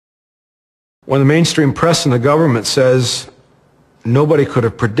When the mainstream press and the government says nobody could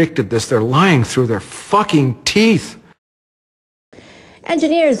have predicted this, they're lying through their fucking teeth.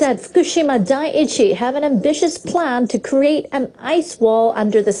 Engineers at Fukushima Daiichi have an ambitious plan to create an ice wall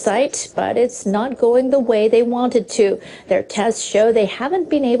under the site, but it's not going the way they wanted to. Their tests show they haven't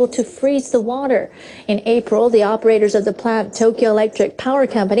been able to freeze the water. In April, the operators of the plant, Tokyo Electric Power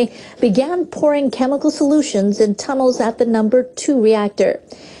Company, began pouring chemical solutions in tunnels at the number 2 reactor.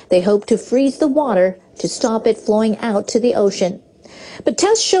 They hope to freeze the water to stop it flowing out to the ocean. But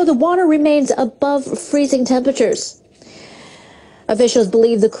tests show the water remains above freezing temperatures. Officials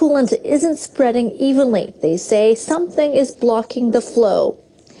believe the coolant isn't spreading evenly. They say something is blocking the flow.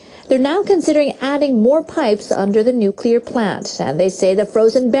 They're now considering adding more pipes under the nuclear plant, and they say the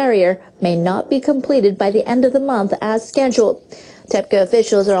frozen barrier may not be completed by the end of the month as scheduled. TEPCO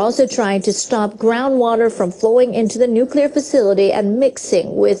officials are also trying to stop groundwater from flowing into the nuclear facility and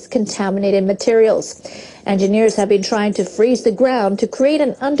mixing with contaminated materials. Engineers have been trying to freeze the ground to create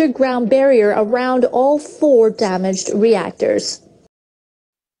an underground barrier around all 4 damaged reactors.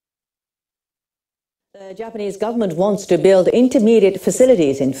 The Japanese government wants to build intermediate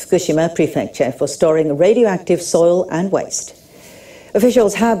facilities in Fukushima Prefecture for storing radioactive soil and waste.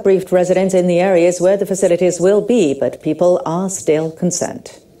 Officials have briefed residents in the areas where the facilities will be, but people are still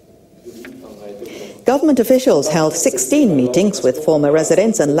concerned. Government officials held 16 meetings with former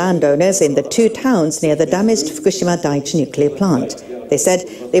residents and landowners in the 2 towns near the damaged Fukushima Daiichi nuclear plant. They said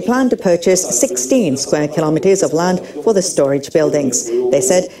they plan to purchase 16 square kilometers of land for the storage buildings. They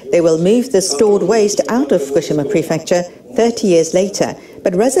said they will move the stored waste out of Fukushima Prefecture 30 years later.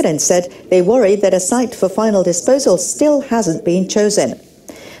 But residents said they worry that a site for final disposal still hasn't been chosen.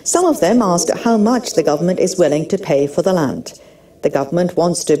 Some of them asked how much the government is willing to pay for the land. The government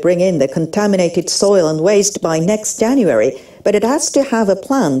wants to bring in the contaminated soil and waste by next January, but it has to have a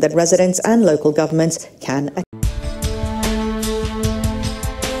plan that residents and local governments can achieve.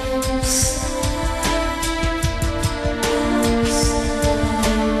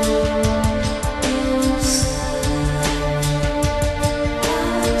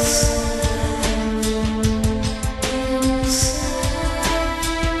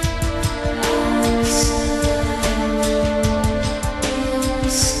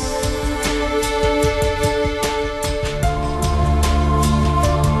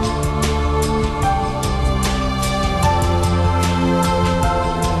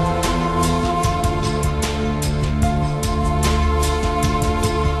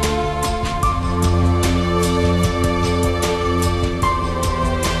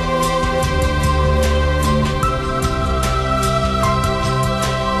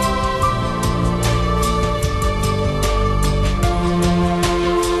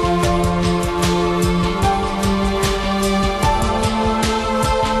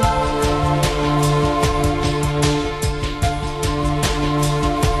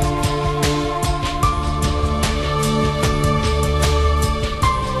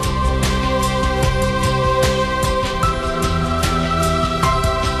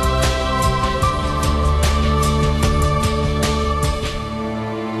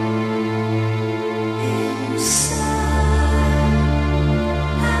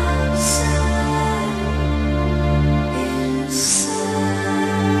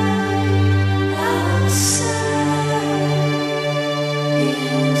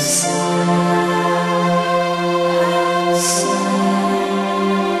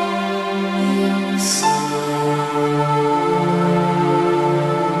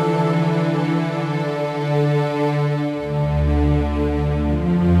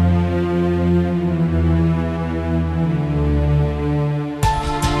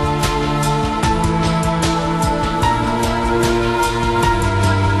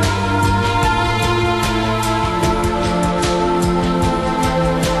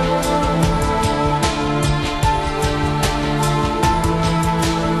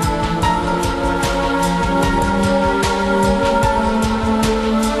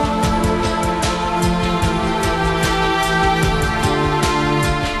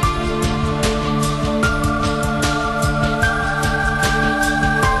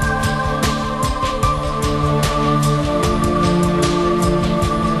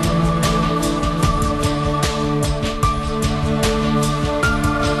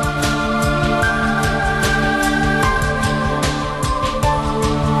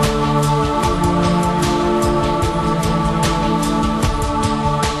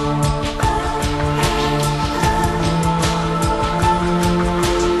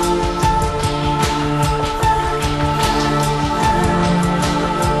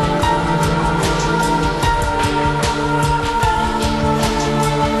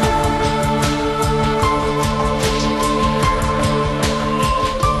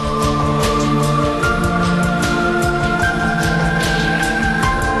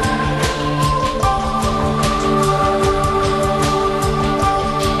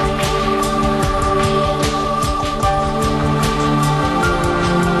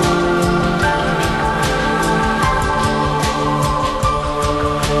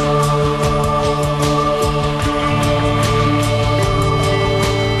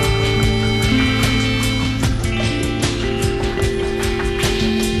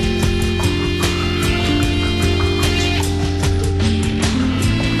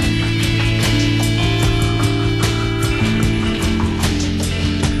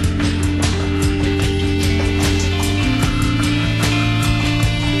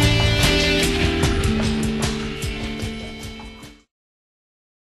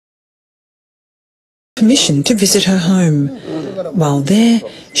 permission to visit her home. While there,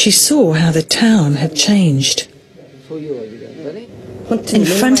 she saw how the town had changed. In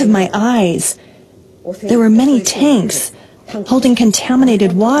front of my eyes, there were many tanks holding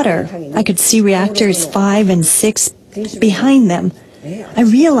contaminated water. I could see reactors 5 and 6 behind them. I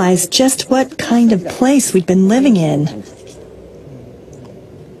realized just what kind of place we'd been living in.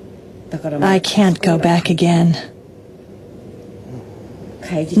 I can't go back again.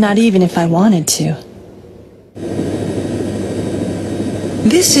 Not even if I wanted to.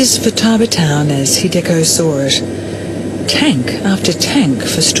 This is Futaba town as Hideko saw it. Tank after tank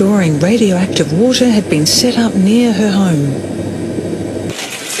for storing radioactive water had been set up near her home.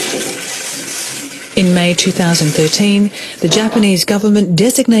 In May 2013, the Japanese government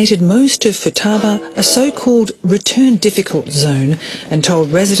designated most of Futaba a so-called return difficult zone and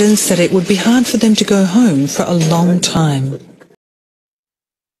told residents that it would be hard for them to go home for a long time.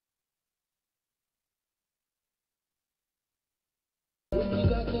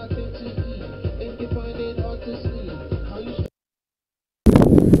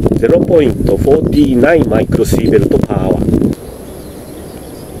 .49 microsievert per hour.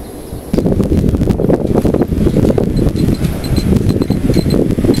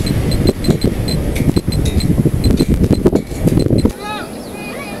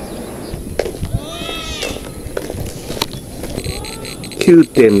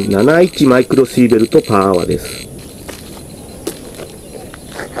 .71 マイクロシーベルトパーアワーです。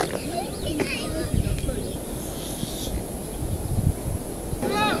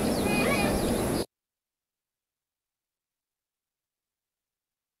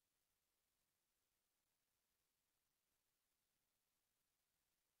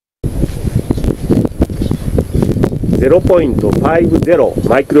0.50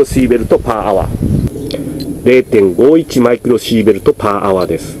 マイクロシーベルトパーアワー。0.51 マイクロシーベルトパーアワー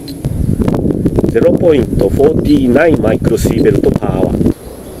です。0.49 マイクロシーベルトパーアワー。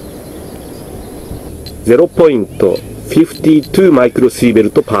0.52 マイクロシーベ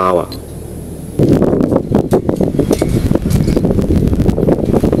ルトパーアワー。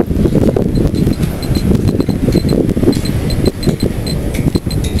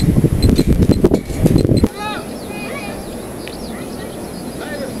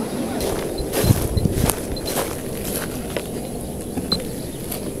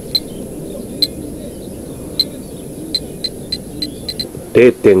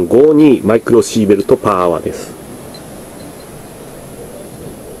0.52 マイクロシーベルトパーアワーです。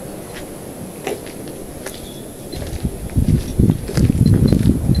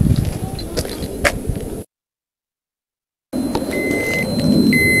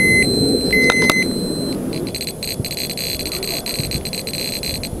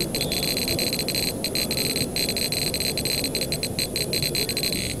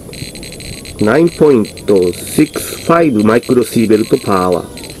9.65 マイクロシーベルトパーアワ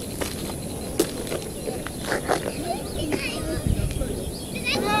ー。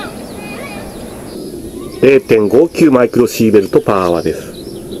0.59 マイクロシーベルトパーアワーです。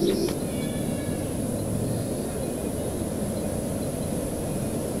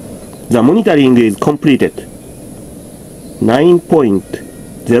The monitoring is completed.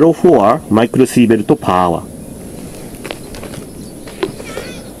 9.04 マイクロシーベルトパーアワー。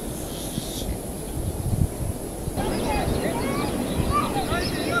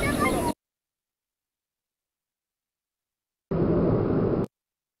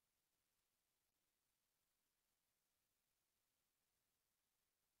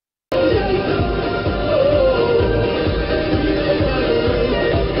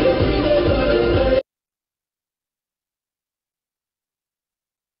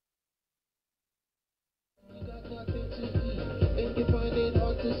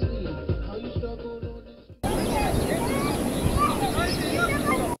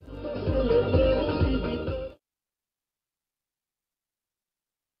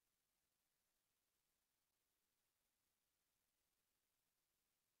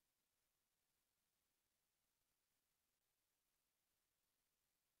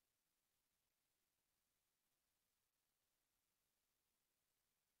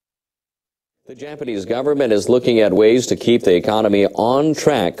The Japanese government is looking at ways to keep the economy on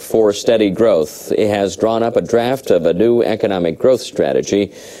track for steady growth. It has drawn up a draft of a new economic growth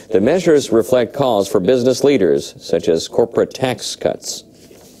strategy. The measures reflect calls for business leaders, such as corporate tax cuts.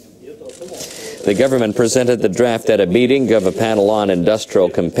 The government presented the draft at a meeting of a panel on industrial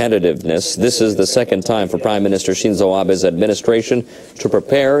competitiveness. This is the second time for Prime Minister Shinzo Abe's administration to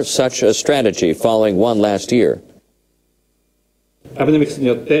prepare such a strategy, following one last year.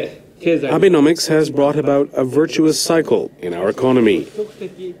 Abenomics has brought about a virtuous cycle in our economy.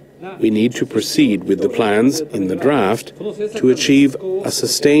 We need to proceed with the plans in the draft to achieve a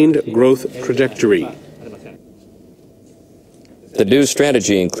sustained growth trajectory. The new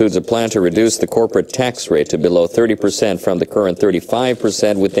strategy includes a plan to reduce the corporate tax rate to below 30% from the current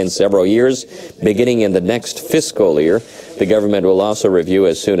 35% within several years, beginning in the next fiscal year. The government will also review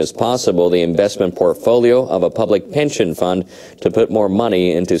as soon as possible the investment portfolio of a public pension fund to put more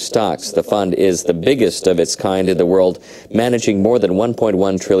money into stocks. The fund is the biggest of its kind in the world, managing more than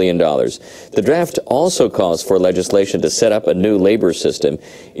 $1.1 trillion. The draft also calls for legislation to set up a new labor system.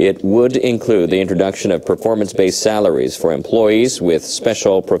 It would include the introduction of performance-based salaries for employees with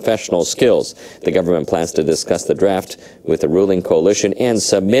special professional skills. The government plans to discuss the draft with the ruling coalition and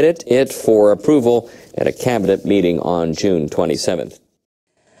submit it for approval at a cabinet meeting on June 27th.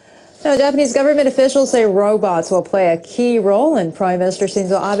 Now, Japanese government officials say robots will play a key role in Prime Minister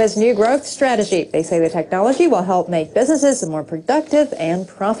Shinzo Abe's new growth strategy. They say the technology will help make businesses more productive and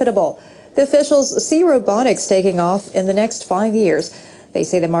profitable. The officials see robotics taking off in the next 5 years. They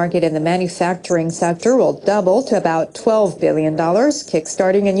say the market in the manufacturing sector will double to about $12 billion,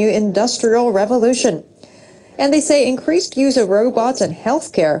 kickstarting a new industrial revolution. And they say increased use of robots in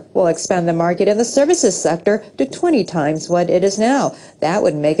healthcare will expand the market in the services sector to 20 times what it is now. That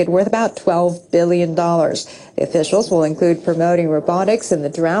would make it worth about $12 billion. The officials will include promoting robotics in the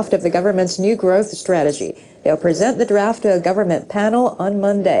draft of the government's new growth strategy. They'll present the draft to a government panel on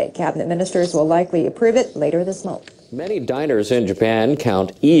Monday. Cabinet ministers will likely approve it later this month. Many diners in Japan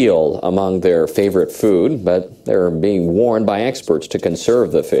count eel among their favorite food, but they're being warned by experts to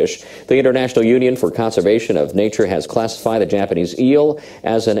conserve the fish. The International Union for Conservation of Nature has classified the Japanese eel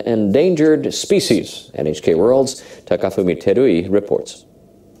as an endangered species. NHK World's Takafumi Terui reports.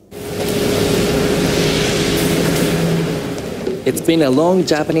 It's been a long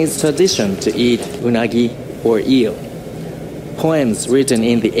Japanese tradition to eat unagi or eel. Poems written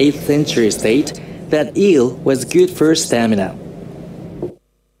in the 8th century state that eel was good for stamina.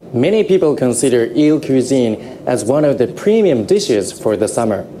 Many people consider eel cuisine as one of the premium dishes for the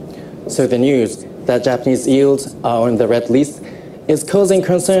summer. So the news that Japanese eels are on the red list is causing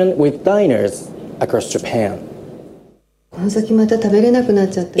concern with diners across Japan.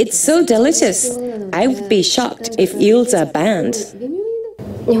 It's so delicious. I would be shocked if eels are banned.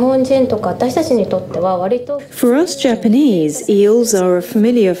 For us Japanese, eels are a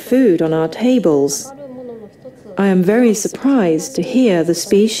familiar food on our tables. I am very surprised to hear the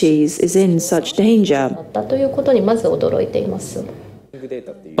species is in such danger.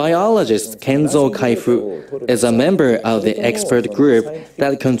 Biologist Kenzo Kaifu is a member of the expert group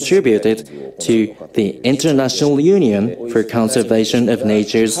that contributed to the International Union for Conservation of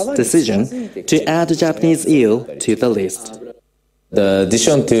Nature's decision to add Japanese eel to the list. The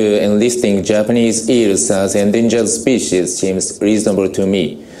decision to enlisting Japanese eels as endangered species seems reasonable to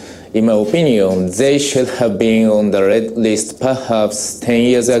me. In my opinion, they should have been on the red list perhaps 10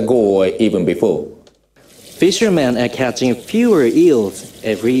 years ago or even before. Fishermen are catching fewer eels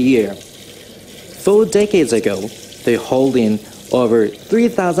every year. 4 decades ago, they hauled in over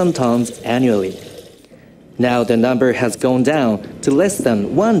 3,000 tons annually. Now the number has gone down to less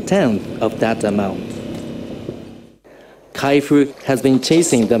than 1/10 of that amount. Kaifu has been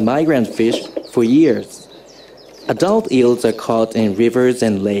chasing the migrant fish for years. Adult eels are caught in rivers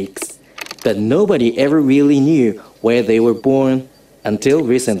and lakes, but nobody ever really knew where they were born until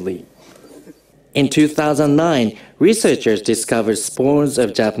recently. In 2009, researchers discovered spawns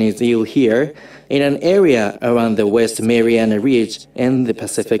of Japanese eel here in an area around the West Mariana Ridge in the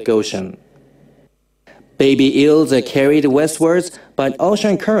Pacific Ocean. Baby eels are carried westwards by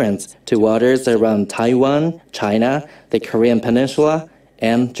ocean currents to waters around Taiwan, China, the Korean Peninsula,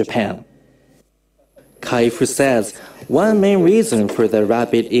 and Japan. Kaifu says one main reason for the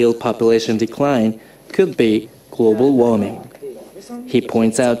rapid eel population decline could be global warming. He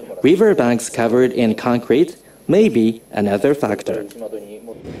points out riverbanks covered in concrete may be another factor.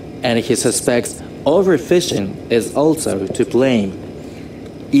 And he suspects overfishing is also to blame.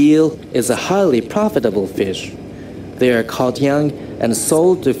 Eel is a highly profitable fish. They are caught young and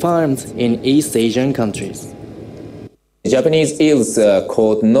sold to farms in East Asian countries. Japanese eels are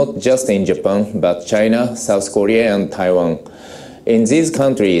caught not just in Japan, but China, South Korea, and Taiwan. In these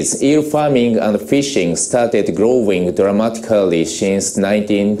countries, eel farming and fishing started growing dramatically since the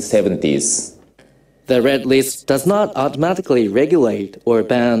 1970s. The red list does not automatically regulate or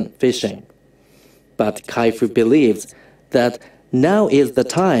ban fishing. But Kaifu believes that now is the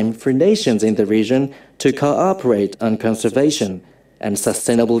time for nations in the region to cooperate on conservation and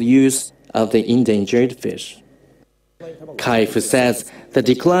sustainable use of the endangered fish. Kai-fu says the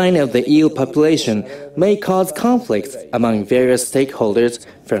decline of the eel population may cause conflicts among various stakeholders,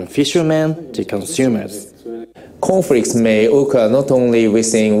 from fishermen to consumers. Conflicts may occur not only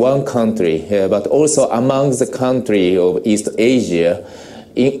within one country, but also among the countries of East Asia.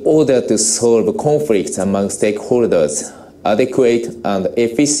 In order to solve conflicts among stakeholders, adequate and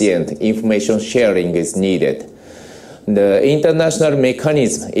efficient information sharing is needed. The international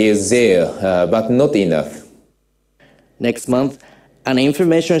mechanism is there, but not enough. Next month, an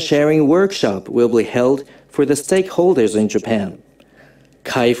information sharing workshop will be held for the stakeholders in Japan.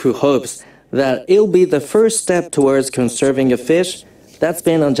 Kai-fu hopes that it'll be the first step towards conserving a fish that's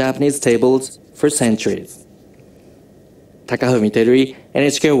been on Japanese tables for centuries. Takafumi Terui,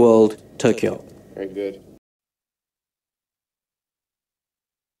 NHK World, Tokyo. Very good.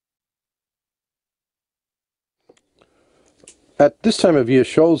 At this time of year,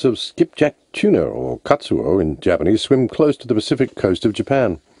 shoals of skipjack tuna, or katsuo in Japanese, swim close to the Pacific coast of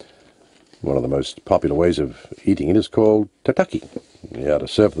Japan. One of the most popular ways of eating it is called tataki. The outer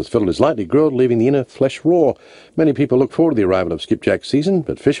surface fillet is lightly grilled, leaving the inner flesh raw. Many people look forward to the arrival of skipjack season,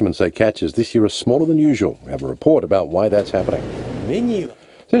 but fishermen say catches this year are smaller than usual. We have a report about why that's happening.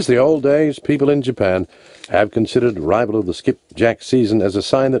 Since the old days, people in Japan have considered the arrival of the skipjack season as a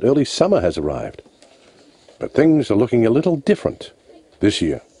sign that early summer has arrived. But things are looking a little different this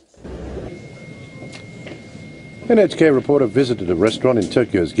year. NHK reporter visited a restaurant in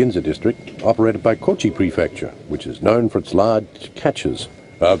Tokyo's Ginza district, operated by Kochi Prefecture, which is known for its large catches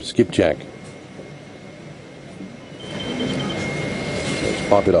of skipjack. The most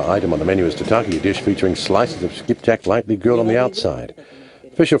popular item on the menu is tataki, a dish featuring slices of skipjack lightly grilled on the outside.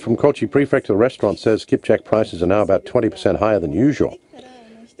 An official from Kochi Prefecture restaurant says skipjack prices are now about 20% higher than usual.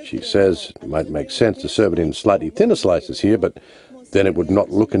 She says it might make sense to serve it in slightly thinner slices here, but then it would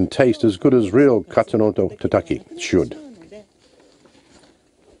not look and taste as good as real katsunoto tataki should.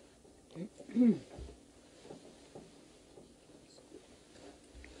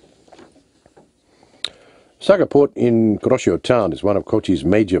 Saga Port in Kuroshio town is one of Kochi's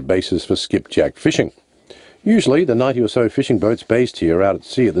major bases for skipjack fishing. Usually the 90 or so fishing boats based here are out at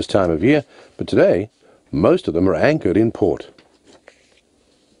sea at this time of year, but today most of them are anchored in port.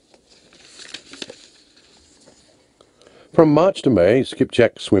 From March to May,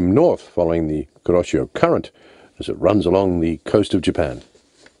 skipjack swim north following the Kuroshio Current as it runs along the coast of Japan.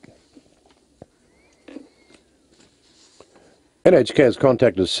 NHK has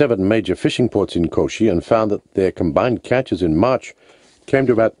contacted 7 major fishing ports in Kochi and found that their combined catches in March came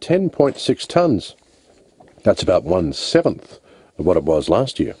to about 10.6 tons. That's about 1/7 of what it was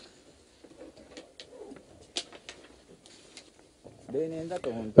last year.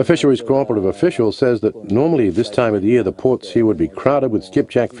 A fisheries cooperative official says that normally this time of the year the ports here would be crowded with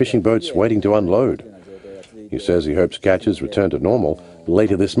skipjack fishing boats waiting to unload. He says he hopes catches return to normal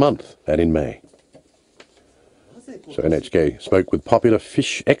later this month and in May. So NHK spoke with popular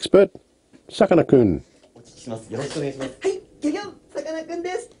fish expert Sakana-kun.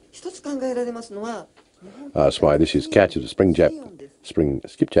 Asked why this year's catches of spring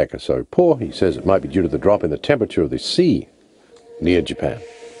skipjack are so poor, he says it might be due to the drop in the temperature of the sea near Japan.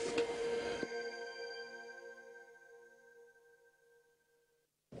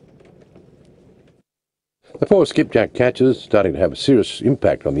 The poor skipjack catches are starting to have a serious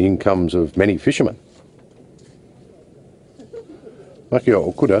impact on the incomes of many fishermen.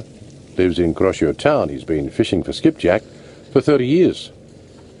 Makio Okuda lives in Kuroshio town. He's been fishing for skipjack for 30 years.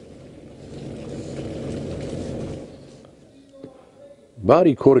 But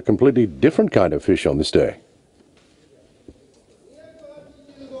he caught a completely different kind of fish on this day.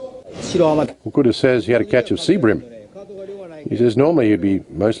 Okuda says he had a catch of sea bream. He says normally he'd be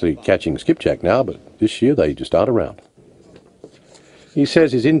mostly catching skipjack now, but this year they just aren't around. He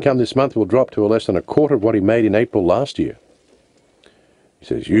says his income this month will drop to less than a quarter of what he made in April last year. He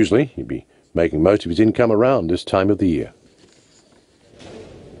says usually he'd be making most of his income around this time of the year.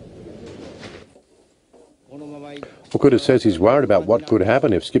 Okuda says he's worried about what could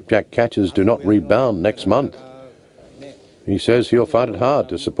happen if skipjack catches do not rebound next month. He says he'll find it hard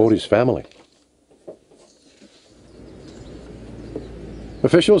to support his family.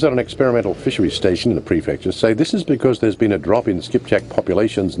 Officials at an experimental fisheries station in the prefecture say this is because there's been a drop in skipjack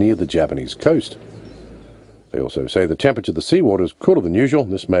populations near the Japanese coast. They also say the temperature of the seawater is cooler than usual.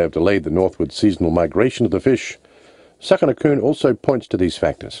 This may have delayed the northward seasonal migration of the fish. Sakana-kun also points to these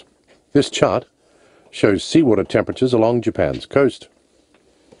factors. This chart shows seawater temperatures along Japan's coast.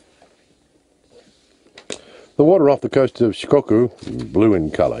 The water off the coast of Shikoku is blue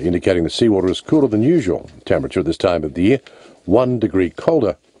in colour, indicating the seawater is cooler than usual. Temperature at this time of the year, 1 degree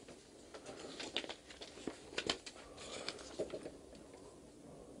colder.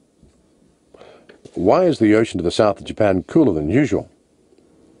 why is the ocean to the south of Japan cooler than usual?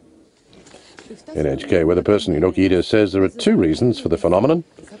 NHK weather person Inoki Ida says there are two reasons for the phenomenon: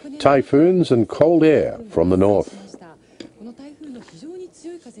 typhoons and cold air from the north.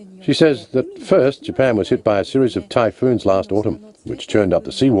 She says that first, Japan was hit by a series of typhoons last autumn, which churned up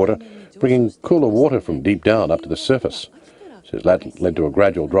the seawater, bringing cooler water from deep down up to the surface. She says that led to a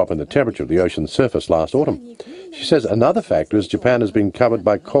gradual drop in the temperature of the ocean's surface last autumn. She says another factor is Japan has been covered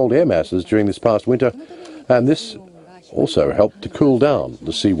by cold air masses during this past winter, and this also helped to cool down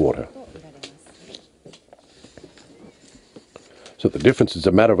the seawater. So the difference is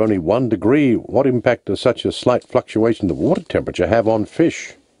a matter of only 1 degree. What impact does such a slight fluctuation of water temperature have on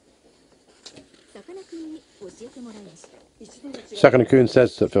fish? Sakana-kun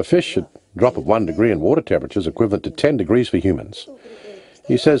says that for fish, a drop of 1 degree in water temperature is equivalent to 10 degrees for humans.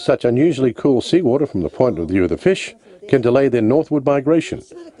 He says such unusually cool seawater from the point of view of the fish can delay their northward migration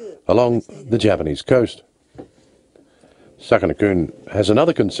along the Japanese coast. Sakana-kun has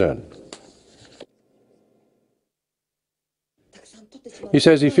another concern. He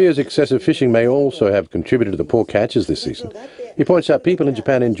says he fears excessive fishing may also have contributed to the poor catches this season. He points out people in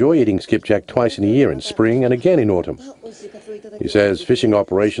Japan enjoy eating skipjack twice in a year, in spring and again in autumn. He says fishing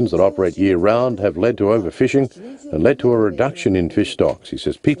operations that operate year-round have led to overfishing and led to a reduction in fish stocks. He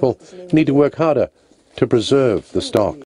says people need to work harder to preserve the stock.